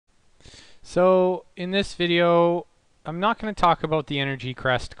So in this video, I'm not going to talk about the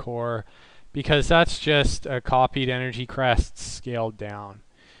EnergyCrest core because that's just a copied EnergyCrest scaled down.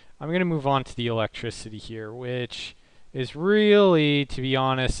 I'm going to move on to the electricity here, which is really, to be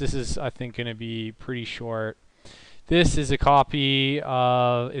honest, this is, I think, going to be pretty short. This is a copy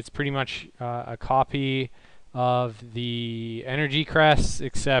of, it's pretty much a copy of the EnergyCrests,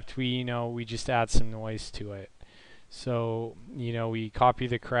 except we just add some noise to it. So, we copy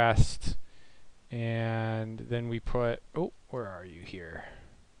the crest, and then we put, oh, where are you here?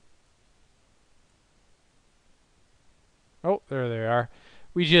 Oh, there they are.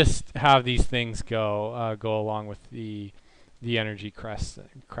 We just have these things go along with the energy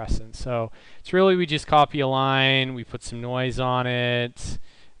crescent. So it's really, we just copy a line, we put some noise on it,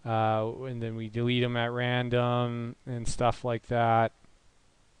 and then we delete them at random and stuff like that.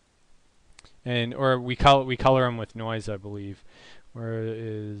 And or we color them with noise, I believe. Where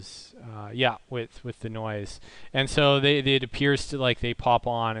is yeah, with the noise. And so it appears to, like, they pop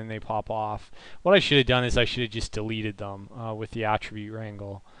on and they pop off. What I should have done is I should have just deleted them with the attribute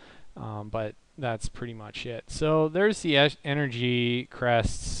wrangle. But that's pretty much it. So there's the energy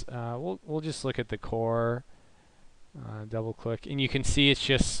crests. We'll just look at the core. Double click, and you can see it's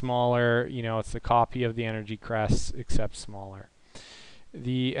just smaller. It's the copy of the energy crests except smaller.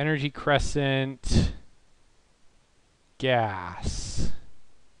 The energy crescent gas.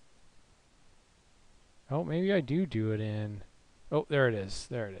 Oh, maybe I do it in. Oh, there it is.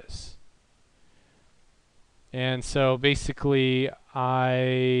 There it is. And so basically,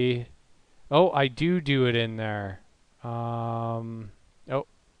 I do it in there. Oh,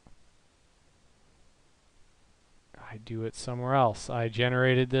 I do it somewhere else. I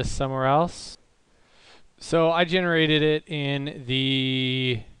generated this somewhere else. So I generated it in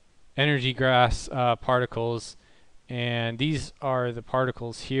the EnergyCrests particles, and these are the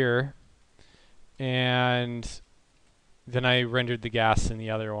particles here. And then I rendered the gas in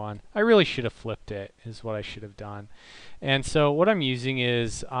the other one. I really should have flipped it, is what I should have done. And so what I'm using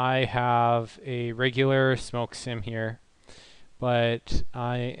is, I have a regular smoke sim here, but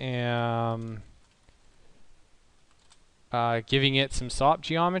I am giving it some SOP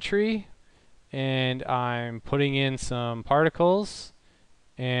geometry, and I'm putting in some particles,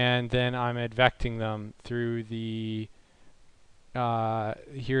 and then I'm advecting them through the I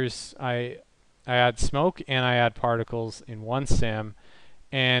add smoke and I add particles in one sim,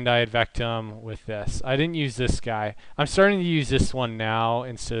 and I advect them with this. I didn't use this guy. I'm starting to use this one now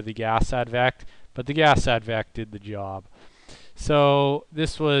instead of the gas advect, but the gas advect did the job. So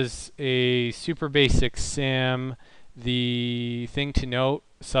this was a super basic sim. The thing to note,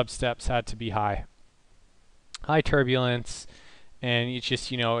 substeps had to be high turbulence, and it's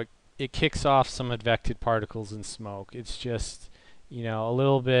just, it kicks off some advected particles in smoke. It's just, a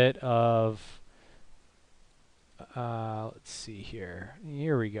little bit of, let's see here.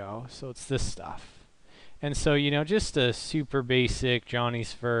 Here we go. So it's this stuff. And so, just a super basic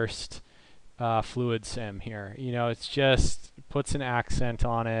Johnny's first fluid sim here. It's just puts an accent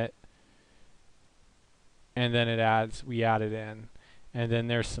on it, and then we add it in. And then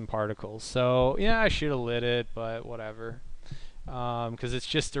there's some particles. So yeah, I should have lit it, but whatever. Because it's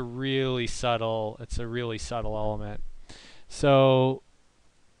just a really subtle element. So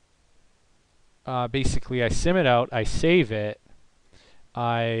basically I sim it out, I save it,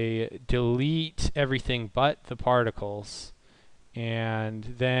 I delete everything but the particles, and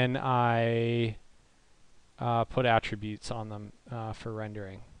then I put attributes on them for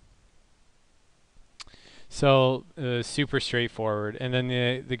rendering. So super straightforward. And then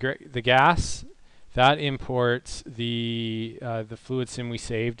the gas, that imports the fluid sim we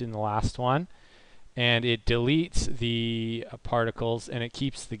saved in the last one, and it deletes the particles and it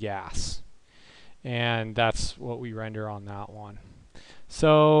keeps the gas. And that's what we render on that one.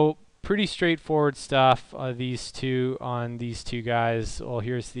 So pretty straightforward stuff. These two guys. Well,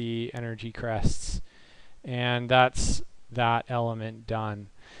 here's the EnergyCrests, and that's that element done.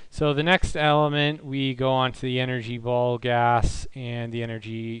 So the next element, we go on to the energy ball gas and the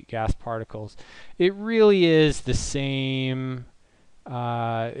energy gas particles. It really is the same.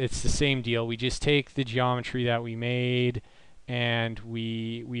 It's the same deal. We just take the geometry that we made and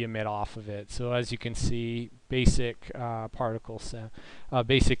we emit off of it. So as you can see, basic particle sim,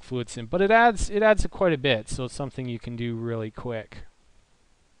 basic fluid sim, but it adds quite a bit. So it's something you can do really quick.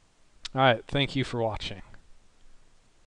 All right, thank you for watching.